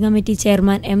standing committee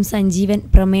chairman M. Sanjeevan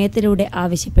പ്രമേയത്തിലൂടെ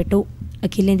ആവശ്യപ്പെട്ടു.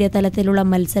 അഖിലേന്ത്യാ തലത്തിലുള്ള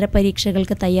മത്സര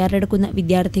പരീക്ഷകൾക്ക് തയ്യാറെടുക്കുന്ന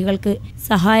വിദ്യാർത്ഥികൾക്ക്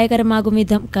സഹായകരമാകും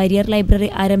വിധം കരിയർ ലൈബ്രറി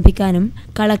ആരംഭിക്കാനും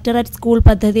കളക്ടറേറ്റ് സ്കൂൾ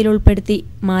പദ്ധതിയിൽ ഉൾപ്പെടുത്തി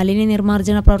മാലിന്യ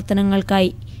നിർമ്മാർജ്ജന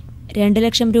പ്രവർത്തനങ്ങൾക്കായി 2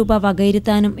 ലക്ഷം രൂപ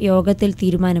വകയിരുത്താനും യോഗത്തിൽ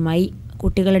തീരുമാനമായി.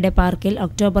 കുട്ടികളുടെ പാർക്കിൽ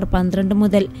ഒക്ടോബർ 12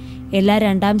 മുതൽ എല്ലാ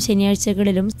 2ാം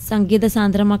ശനിയാഴ്ചകളിലും സംഗീത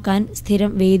സാന്ദ്രമാക്കാൻ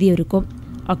സ്ഥിരം വേദിയൊരുക്കും.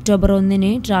 ഒക്ടോബർ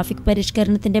 1 ട്രാഫിക്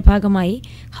പരിഷ്കരണത്തിന്റെ ഭാഗമായി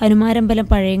ഹനുമാരമ്പലം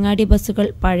പഴയങ്ങാടി ബസ്സുകൾ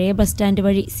പഴയ ബസ് സ്റ്റാൻഡ്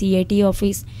വഴി CIT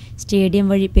ഓഫീസ്, സ്റ്റേഡിയം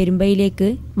വഴി പെരുമ്പയിലേക്ക്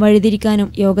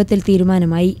വഴിതിരിക്കാനും യോഗത്തിൽ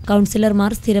തീരുമാനമായി.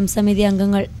 കൗൺസിലർമാർ, സ്ഥിരം സമിതി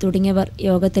അംഗങ്ങൾ തുടങ്ങിയവർ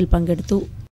യോഗത്തിൽ പങ്കെടുത്തു.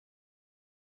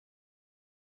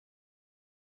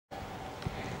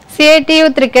 CITU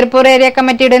തൃക്കരിപ്പൂർ ഏരിയ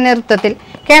കമ്മിറ്റിയുടെ നേതൃത്വത്തിൽ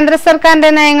കേന്ദ്ര സർക്കാരിന്റെ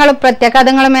നയങ്ങളും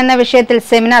പ്രത്യാഘാതങ്ങളും എന്ന വിഷയത്തിൽ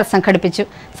സെമിനാർ സംഘടിപ്പിച്ചു.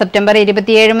 സെപ്റ്റംബർ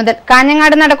 27 മുതൽ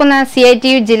കാഞ്ഞങ്ങാട് നടക്കുന്ന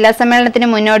CITU ജില്ലാ സമ്മേളനത്തിന്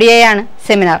മുന്നോടിയായാണ്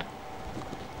സെമിനാർ.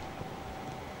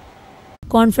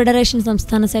 കോൺഫെഡറേഷൻ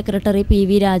സംസ്ഥാന സെക്രട്ടറി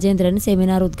PV രാജേന്ദ്രൻ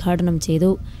സെമിനാർ ഉദ്ഘാടനം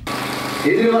ചെയ്തു.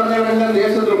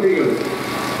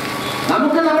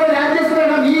 നമുക്ക് നമ്മുടെ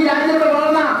രാജ്യസ്നേഹം, ഈ രാജ്യത്ത്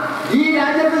വളർന്ന, ഈ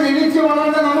രാജ്യത്ത് ജനിച്ചു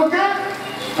വളർന്ന നമുക്ക്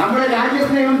നമ്മുടെ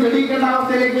രാജ്യസ്നേഹം തെളിയിക്കേണ്ട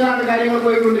അവസ്ഥയിലേക്കാണ് കാര്യങ്ങൾ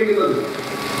പോയിക്കൊണ്ടിരിക്കുന്നത്.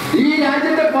 ഈ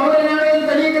രാജ്യത്തെ പൗരനാണെന്ന്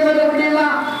തെളിയിക്കുന്നതിന് വേണ്ടിയുള്ള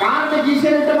കാർഡ്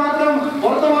കീശയിലിട്ട് മാത്രം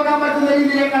പുറത്തു പോകാൻ പറ്റുന്ന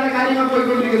രീതിയിലേക്കാണ് കാര്യങ്ങൾ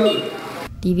പോയിക്കൊണ്ടിരിക്കുന്നത്.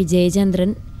 TV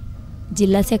ജയചന്ദ്രൻ,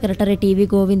 ജില്ലാ secretary TV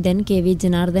Govindan, KV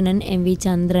Janardhanan, MV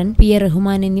ചന്ദ്രൻ, PA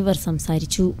റഹ്മാൻ എന്നിവർ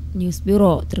സംസാരിച്ചു. News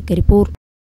bureau, Trikaripur.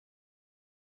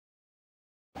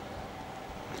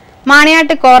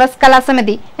 Maniyat chorus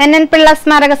കലാസമിതി NN പിള്ള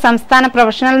സ്മാരക സംസ്ഥാന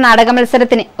പ്രൊഫഷണൽ നാടക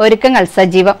മത്സരത്തിന് ഒരുക്കങ്ങൾ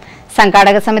സജീവം.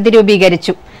 സംഘാടക സമിതി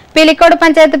രൂപീകരിച്ചു. Pilicode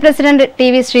panchayat president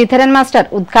TV Sreedharan master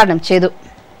ഉദ്ഘാടനം ചെയ്തു.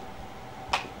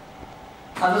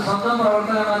 അത് സ്വന്തം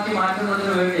പ്രവർത്തനമാക്കി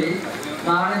മാറ്റുന്നതിന് വേണ്ടി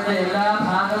നാടിന്റെ എല്ലാ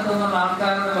ഭാഗത്തു നിന്നുള്ള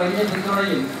ആൾക്കാരുടെ വലിയ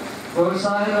പിന്തുണയും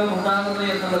പ്രോത്സാഹനവും ഉണ്ടാകുന്നു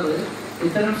എന്നുള്ളത്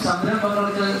ഇത്തരം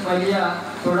സംരംഭങ്ങൾക്ക് വലിയ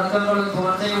തുടക്കങ്ങളും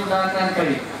തുടർച്ചയും ഉണ്ടാക്കാൻ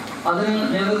കഴിയും. അതിന്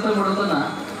നേതൃത്വം കൊടുക്കുന്ന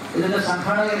ഇതിന്റെ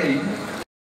സംഘാടകരെയും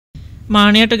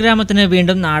മാണിയാട്ട് ഗ്രാമത്തിന്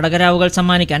വീണ്ടും നാടകരാവുകൾ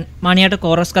സമ്മാനിക്കാൻ മാണിയാട്ട്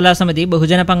കോറസ് കലാസമിതി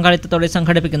ബഹുജന പങ്കാളിത്തത്തോടെ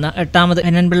സംഘടിപ്പിക്കുന്ന 8ാമത്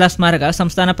എൻ.എൻ. സ്മാരക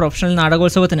സംസ്ഥാന പ്രൊഫഷണൽ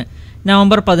നാടകോത്സവത്തിന്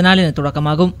നവംബർ 14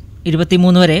 തുടക്കമാകും.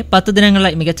 23 വരെ 10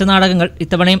 ദിനങ്ങളിലായി മികച്ച നാടകങ്ങൾ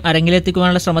ഇത്തവണയും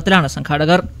അരങ്ങിലെത്തിക്കുവാനുള്ള ശ്രമത്തിലാണ്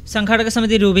സംഘാടക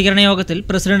സമിതി രൂപീകരണ യോഗത്തിൽ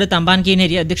പ്രസിഡന്റ് തമ്പാൻ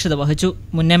കീനേരി അധ്യക്ഷത വഹിച്ചു.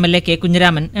 മുൻ MLA. K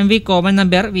Kunhiraman, MV. കോമൻ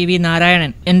Nambiar, V.V.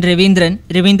 Narayanan, N.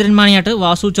 Raveendran Maniyat,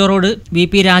 Vasu ചോറോട്,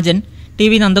 വി.പി. രാജൻ,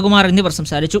 ടി.വി. നന്ദകുമാർ എന്നിവർ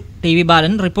സംസാരിച്ചു. ടി.വി.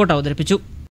 ബാലൻ റിപ്പോർട്ട് അവതരിപ്പിച്ചു.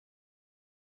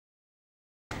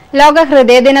 ലോക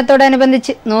ഹൃദയ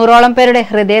ദിനത്തോടനുബന്ധിച്ച് 100ഓളം പേരുടെ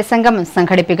ഹൃദയസംഗമം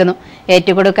സംഘടിപ്പിക്കുന്നു.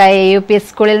 ഏറ്റുകൊടുക്കായ UP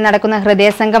സ്കൂളിൽ നടക്കുന്ന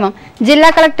ഹൃദയസംഗമം ജില്ലാ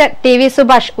കളക്ടർ ടി.വി.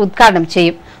 സുഭാഷ് ഉദ്ഘാടനം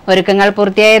ചെയ്യും. ഒരുക്കങ്ങൾ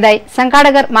പൂർത്തിയായതായി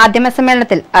സംഘാടകർ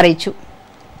മാധ്യമസമ്മേളനത്തിൽ അറിയിച്ചു.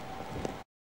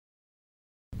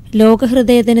 ലോക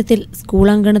ഹൃദയ ദിനത്തിൽ സ്കൂൾ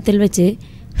അങ്കണത്തിൽ വെച്ച്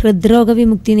ഹൃദ്രോഗ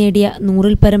വിമുക്തി നേടിയ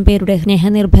 100ൽ പരം പേരുടെ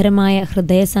സ്നേഹനിർഭരമായ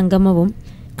ഹൃദയ സംഗമവും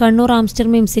കണ്ണൂർ ആംസ്റ്റർ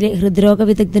മിംസിലെ ഹൃദ്രോഗ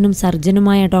വിദഗ്ധനും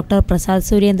സർജനുമായ ഡോക്ടർ പ്രസാദ്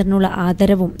സുരേന്ദ്രനുള്ള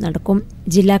ആദരവും നടക്കും.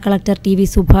 ജില്ലാ കളക്ടർ ടി.വി.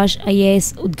 സുഭാഷ് IAS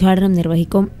ഉദ്ഘാടനം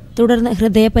നിർവഹിക്കും. തുടർന്ന്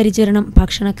ഹൃദയപരിചരണം,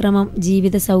 ഭക്ഷണക്രമം,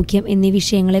 ജീവിത സൗഖ്യം എന്നീ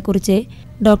വിഷയങ്ങളെക്കുറിച്ച്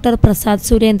ഡോക്ടർ പ്രസാദ്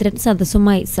സുരേന്ദ്രൻ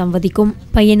സദസ്സുമായി സംവദിക്കും.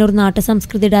 Payyanur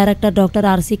നാട്ടുസംസ്കൃതി director doctor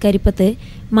RC Karippath,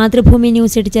 Mathrubhumi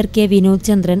news editor K Vinod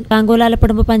ചന്ദ്രൻ,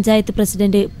 കാങ്കോലാലപ്പടമ്പ് പഞ്ചായത്ത്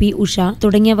പ്രസിഡന്റ് P. ഉഷ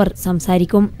തുടങ്ങിയവർ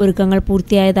സംസാരിക്കും. ഒരുക്കങ്ങൾ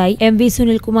പൂർത്തിയായതായി MV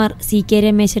Sunilkumar, CK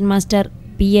Rameshan master,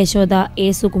 P. Yashoda, A.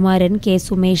 Sukumaran, K.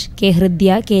 Sumesh, K. Hridya,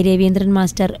 K. Raveendran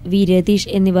master, V. Ratheesh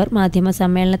എന്നിവർ മാധ്യമ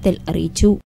സമ്മേളനത്തിൽ അറിയിച്ചു.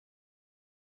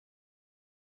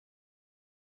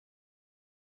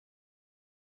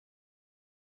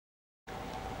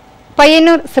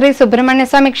 പയ്യന്നൂർ ശ്രീ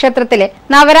സുബ്രഹ്മണ്യസ്വാമി ക്ഷേത്രത്തിലെ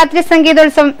നവരാത്രി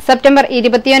സംഗീതോത്സവം സെപ്റ്റംബർ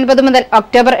 29 മുതൽ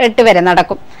ഒക്ടോബർ 8 വരെ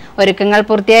നടക്കും. ഒരുക്കങ്ങൾ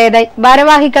പൂർത്തിയായതായി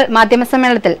ഭാരവാഹികൾ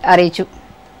മാധ്യമസമ്മേളനത്തിൽ അറിയിച്ചു.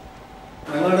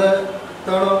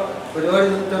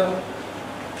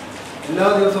 എല്ലാ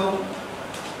ദിവസവും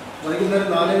വൈകുന്നേരം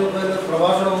 4:30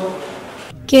 പ്രഭാഷണവും.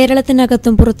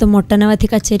 കേരളത്തിനകത്തും പുറത്തും ഒട്ടനവധി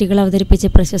കച്ചേരികൾ അവതരിപ്പിച്ച്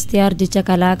പ്രശസ്തിയാർജിച്ച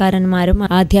കലാകാരന്മാരും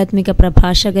ആധ്യാത്മിക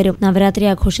പ്രഭാഷകരും നവരാത്രി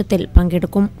ആഘോഷത്തിൽ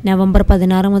പങ്കെടുക്കും. നവംബർ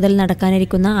 16 മുതൽ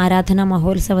നടക്കാനിരിക്കുന്ന ആരാധനാ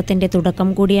മഹോത്സവത്തിന്റെ തുടക്കം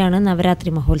കൂടിയാണ്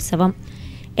നവരാത്രി മഹോത്സവം.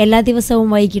 എല്ലാ ദിവസവും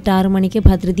വൈകിട്ട് 6 മണിക്ക്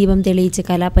ഭദ്രദീപം തെളിയിച്ച്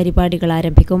കലാപരിപാടികൾ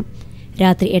ആരംഭിക്കും.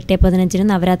 രാത്രി 8:15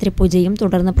 നവരാത്രി പൂജയും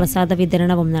തുടർന്ന് പ്രസാദ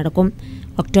വിതരണവും നടക്കും.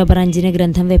 ഒക്ടോബർ 5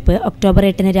 ഗ്രന്ഥം വെപ്പ്, ഒക്ടോബർ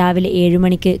 8 രാവിലെ 7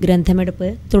 മണിക്ക് ഗ്രന്ഥമെടുപ്പ്,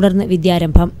 തുടർന്ന്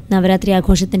വിദ്യാരംഭം. നവരാത്രി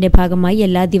ആഘോഷത്തിന്റെ ഭാഗമായി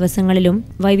എല്ലാ ദിവസങ്ങളിലും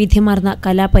വൈവിധ്യമാർന്ന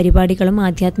കലാപരിപാടികളും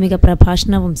ആധ്യാത്മിക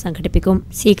പ്രഭാഷണവും സംഘടിപ്പിക്കും.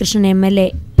 ശ്രീകൃഷ്ണൻ MLA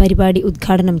പരിപാടി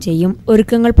ഉദ്ഘാടനം ചെയ്യും.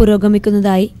 ഒരുക്കങ്ങൾ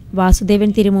പുരോഗമിക്കുന്നതായി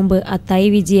വാസുദേവൻ തിരുമുമ്പ്, അത്തായി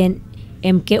വിജയൻ,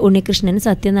 MK ഉണ്ണികൃഷ്ണൻ,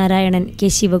 സത്യനാരായണൻ,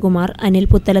 K. ശിവകുമാർ, അനിൽ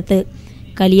പുത്തലത്ത്,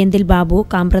 കലിയന്തിൽ ബാബു,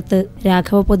 കാമ്പ്രത്ത്,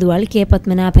 Raghava Poduval, K.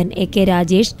 Padmanabhan, AK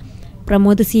Rajesh,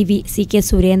 Pramod CV, CK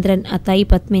Surendran, അത്തായി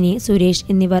Padmini, Suresh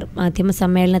എന്നിവർ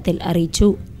മാധ്യമസമ്മേളനത്തിൽ അറിയിച്ചു.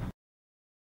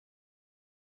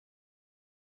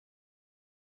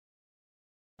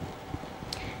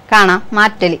 കാണാം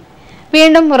മാറ്റലി.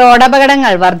 വീണ്ടും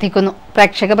റോഡപകടങ്ങൾ വർദ്ധിക്കുന്നു.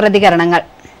 പ്രേക്ഷക പ്രതികരണങ്ങൾ.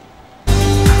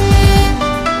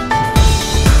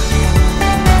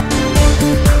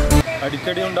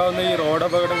 അടിക്കടി ഉണ്ടാകുന്ന ഈ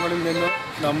റോഡപകടങ്ങളിൽ നിന്ന്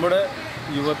നമ്മുടെ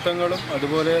യുവത്വങ്ങളും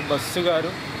അതുപോലെ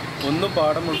ബസ്സുകാരും ഒന്നും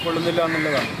പാഠം ഉൾക്കൊള്ളുന്നില്ല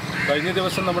എന്നുള്ളതാണ്. കഴിഞ്ഞ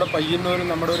ദിവസം നമ്മുടെ പയ്യന്നൂരിൽ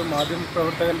നമ്മുടെ ഒരു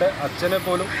മാധ്യമപ്രവർത്തകൻ്റെ അച്ഛനെ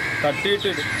പോലും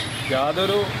തട്ടിയിട്ട്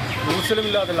യാതൊരു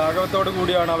ന്യൂസിലുമില്ലാതെ ലാഘവത്തോടു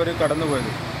കൂടിയാണ് അവർ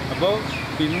കടന്നുപോയത്. അപ്പോൾ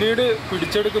പിന്നീട്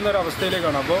പിടിച്ചെടുക്കുന്ന ഒരു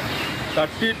അവസ്ഥയിലേക്കാണ്. അപ്പോൾ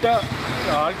തട്ടിയിട്ട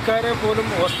ആൾക്കാരെ പോലും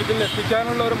ഹോസ്പിറ്റലിൽ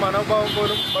എത്തിക്കാനുള്ള ഒരു മനോഭാവം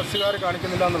പോലും ബസ്സുകാർ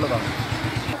കാണിക്കുന്നില്ല എന്നുള്ളതാണ്.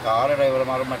 കാർ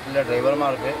ഡ്രൈവർമാരും മറ്റുള്ള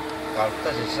ഡ്രൈവർമാർക്ക് കറുത്ത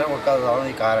ശിക്ഷ കൊടുക്കാത്തതാണ്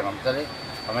ഈ കാരണം. വെച്ചാൽ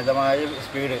അമിതമായ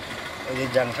സ്പീഡ് ഈ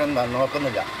ജംഗ്ഷൻ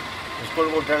നോക്കുന്നില്ല. സ്കൂൾ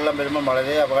കുട്ടികളെല്ലാം വരുമ്പോൾ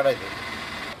വളരെ അപകടം ഇത്.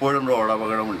 എപ്പോഴും റോഡ്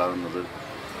അപകടം ഉണ്ടാകുന്നത്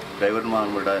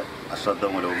ഡ്രൈവർമാരുടെ അശ്രദ്ധ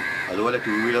മൂലവും അതുപോലെ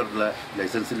 2 വീലറിലെ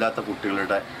ലൈസൻസ് ഇല്ലാത്ത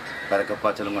കുട്ടികളുടെ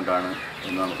കരക്കപ്പാച്ചലും കൊണ്ടാണ്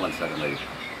എന്ന് നമുക്ക് മനസ്സിലാക്കാൻ കഴിയും.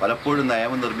 പലപ്പോഴും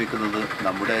നിയമം നിർമ്മിക്കുന്നത്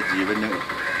നമ്മുടെ ജീവന്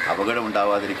അപകടം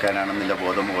ഉണ്ടാവാതിരിക്കാനാണെന്നുള്ള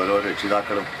ബോധം ഓരോ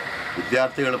രക്ഷിതാക്കളും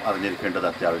വിദ്യാർത്ഥികളും അറിഞ്ഞിരിക്കേണ്ടത്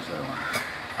അത്യാവശ്യമാണ്.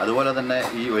 അതുപോലെ തന്നെ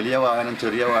ഈ വലിയ വാഹനം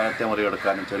ചെറിയ വാഹനത്തെ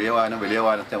മറികടക്കാനും ചെറിയ വാഹനം വലിയ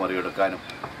വാഹനത്തെ മറികടക്കാനും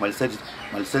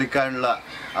മത്സരിക്കാനുള്ള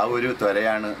ആ ഒരു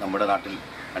ത്വരയാണ് നമ്മുടെ നാട്ടിൽ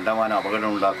കണ്ടമാനം അപകടം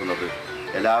ഉണ്ടാക്കുന്നത്.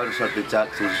 എല്ലാവരും ശ്രദ്ധിച്ചാൽ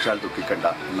സൂക്ഷിച്ചാൽ ദുഃഖിക്കണ്ട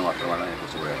എന്ന് മാത്രമാണ്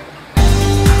അതിനെക്കുറിച്ച് പറയാനുള്ളത്.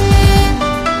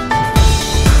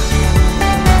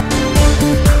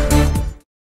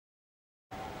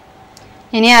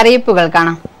 ഇനി അറിയിപ്പുകൾ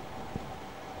കാണാം.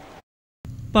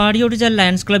 പാടിയോടിച്ചാൽ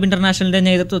ലയൺസ് ക്ലബ് ഇന്റർനാഷണലിന്റെ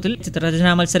നേതൃത്വത്തിൽ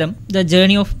ചിത്രരചനാ മത്സരം the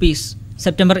journey of peace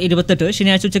September 28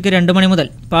 ശനിയാഴ്ച ഉച്ചയ്ക്ക് 2 മണി മുതൽ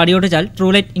പാടിയോട്ടുചാൽ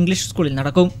ട്രൂലൈറ്റ് ഇംഗ്ലീഷ് സ്കൂളിൽ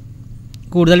നടക്കും.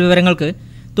 കൂടുതൽ വിവരങ്ങൾക്ക്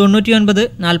 99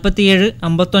 47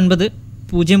 59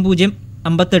 00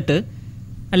 58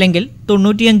 അല്ലെങ്കിൽ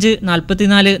 95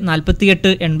 44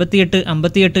 48 88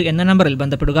 58 എന്ന നമ്പറിൽ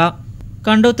ബന്ധപ്പെടുക.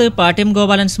 കണ്ടോത്ത് പാട്യം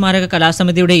ഗോപാലൻ സ്മാരക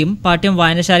കലാസമിതിയുടെയും പാട്യം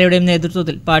വായനശാലയുടെയും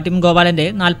നേതൃത്വത്തിൽ പാട്യം ഗോപാലന്റെ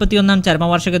 41ാം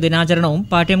ചരമവാർഷിക ദിനാചരണവും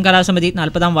പാട്യം കലാസമിതി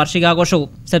 40ാം വാർഷികാഘോഷവും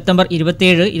സെപ്റ്റംബർ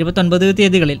 27, 29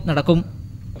 തീയതികളിൽ നടക്കും.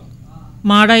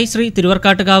 മാടായി ശ്രീ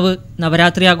തിരുവർക്കാട്ടുകാവ്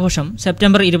നവരാത്രി ആഘോഷം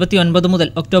സെപ്റ്റംബർ 29 മുതൽ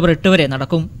ഒക്ടോബർ 8 വരെ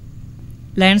നടക്കും.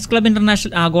 ലയൺസ് ക്ലബ്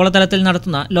ഇന്റർനാഷണൽ ആഗോളതലത്തിൽ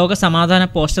നടത്തുന്ന ലോക സമാധാന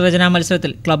പോസ്റ്റർ രചനാ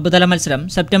മത്സരത്തിൽ ക്ലബ്ബ് തല മത്സരം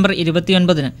സെപ്റ്റംബർ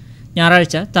 29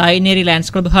 ഞായറാഴ്ച തായ്നേരി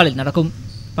ലയൺസ് ക്ലബ് ഹാളിൽ നടക്കും.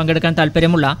 പങ്കെടുക്കാൻ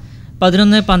താൽപ്പര്യമുള്ള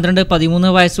 11, 12,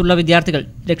 13 വയസ്സുള്ള വിദ്യാർത്ഥികൾ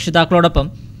രക്ഷിതാക്കളോടൊപ്പം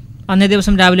അന്നേ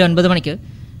ദിവസം രാവിലെ 9 മണിക്ക്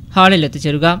ഹാളിൽ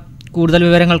എത്തിച്ചേരുക. കൂടുതൽ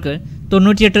വിവരങ്ങൾക്ക്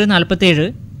 98 47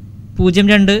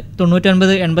 02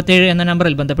 99 87 എന്ന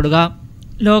നമ്പറിൽ ബന്ധപ്പെടുക.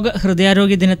 ലോക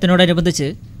ഹൃദയാരോഗ്യ ദിനത്തിനോടനുബന്ധിച്ച്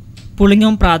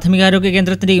പുളിങ്ങോം പ്രാഥമികാരോഗ്യ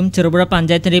കേന്ദ്രത്തിൻ്റെയും ചെറുപുഴ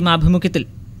പഞ്ചായത്തിൻ്റെയും ആഭിമുഖ്യത്തിൽ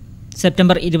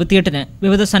സെപ്റ്റംബർ 28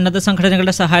 വിവിധ സന്നദ്ധ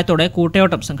സംഘടനകളുടെ സഹായത്തോടെ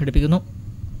കൂട്ടയോട്ടം സംഘടിപ്പിക്കുന്നു.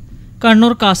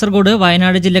 കണ്ണൂർ, കാസർഗോഡ്,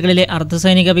 വയനാട് ജില്ലകളിലെ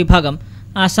അർദ്ധസൈനിക വിഭാഗം,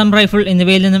 ആസാം റൈഫിൾ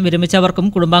എന്നിവയിൽ നിന്നും വിരമിച്ചവർക്കും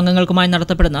കുടുംബാംഗങ്ങൾക്കുമായി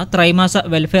നടത്തപ്പെടുന്ന ത്രൈമാസ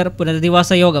വെൽഫെയർ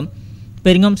പുനരധിവാസ യോഗം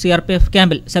പെരിങ്ങോം CRPF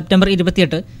ക്യാമ്പിൽ സെപ്റ്റംബർ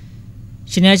 28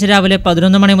 ശനിയാഴ്ച രാവിലെ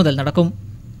 11 മണി മുതൽ നടക്കും.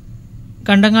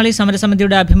 കണ്ടങ്ങാളി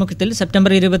സമരസമിതിയുടെ ആഭിമുഖ്യത്തിൽ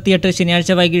സെപ്റ്റംബർ 28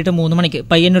 ശനിയാഴ്ച വൈകിട്ട് 3 മണിക്ക്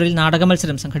പയ്യന്നൂരിൽ നാടക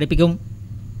മത്സരം സംഘടിപ്പിക്കും.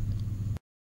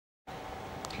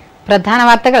 പ്രധാന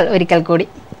വാർത്തകൾ ഒരിക്കൽ കൂടി.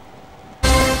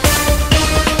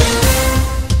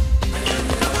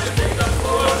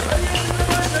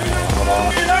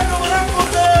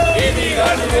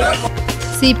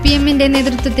 CPMന്റെ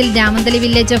നേതൃത്വത്തിൽ രാമന്തളി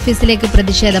വില്ലേജ് ഓഫീസിലേക്ക്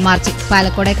പ്രതിഷേധ മാർച്ച്.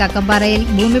 പാലക്കോട് കക്കമ്പാറയിൽ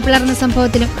ഭൂമി പിളർന്ന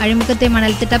സംഭവത്തിലും അഴിമുഖത്തെ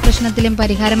മണൽത്തിട്ട പ്രശ്നത്തിലും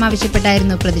പരിഹാരം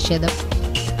ആവശ്യപ്പെട്ടായിരുന്നു പ്രതിഷേധം.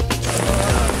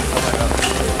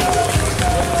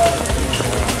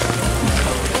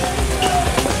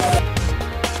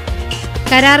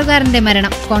 കരാറുകാരന്റെ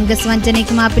മരണം കോൺഗ്രസ്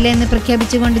വഞ്ചനയ്ക്ക് മാപ്പില്ല എന്ന്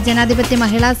പ്രഖ്യാപിച്ചുകൊണ്ട് ജനാധിപത്യ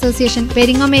മഹിളാ അസോസിയേഷൻ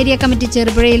പെരിങ്ങോം ഏരിയ കമ്മിറ്റി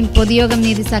ചെറുപുഴയിൽ പൊതുയോഗം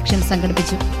നീതിസാക്ഷ്യം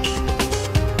സംഘടിപ്പിച്ചു.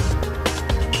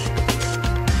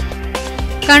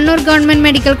 കണ്ണൂർ ഗവൺമെന്റ്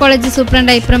മെഡിക്കൽ കോളേജ്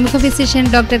സൂപ്രണ്ടായി പ്രമുഖ ഫിസിഷ്യൻ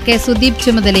ഡോക്ടർ കെ സുദീപ്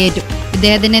ചുമതലയേറ്റു.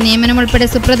 ഇദ്ദേഹത്തിന്റെ നിയമനം ഉൾപ്പെടെ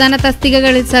സുപ്രധാന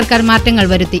തസ്തികകളിൽ സർക്കാർ മാറ്റങ്ങൾ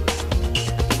വരുത്തി.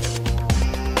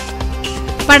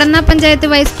 പടന്ന പഞ്ചായത്ത്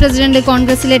വൈസ് പ്രസിഡന്റ്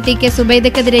കോൺഗ്രസിലെ TK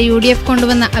സുബൈദക്കെതിരെ UDF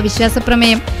കൊണ്ടുവന്ന അവിശ്വാസ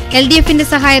പ്രമേയം LDFന്റെ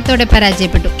സഹായത്തോടെ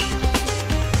പരാജയപ്പെട്ടു.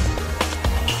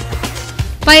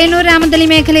 പയ്യന്നൂർ രാമന്തളി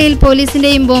മേഖലയിൽ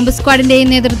പോലീസിന്റെയും ബോംബ് സ്ക്വാഡിന്റെയും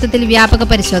നേതൃത്വത്തിൽ വ്യാപക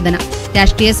പരിശോധന.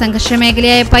 രാഷ്ട്രീയ സംഘർഷ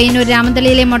മേഖലയായ പയ്യന്നൂർ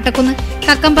രാമന്തളിയിലെ മൊട്ടക്കുന്ന്,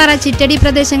 കക്കമ്പാറ, ചിറ്റടി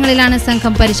പ്രദേശങ്ങളിലാണ്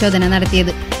സംഘം പരിശോധന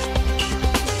നടത്തിയത്.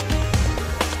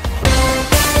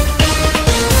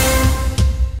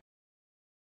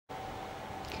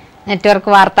 നെറ്റ്വർക്ക്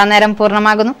വാർത്താ നേരം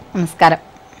പൂർണ്ണമാകുന്നു. നമസ്കാരം.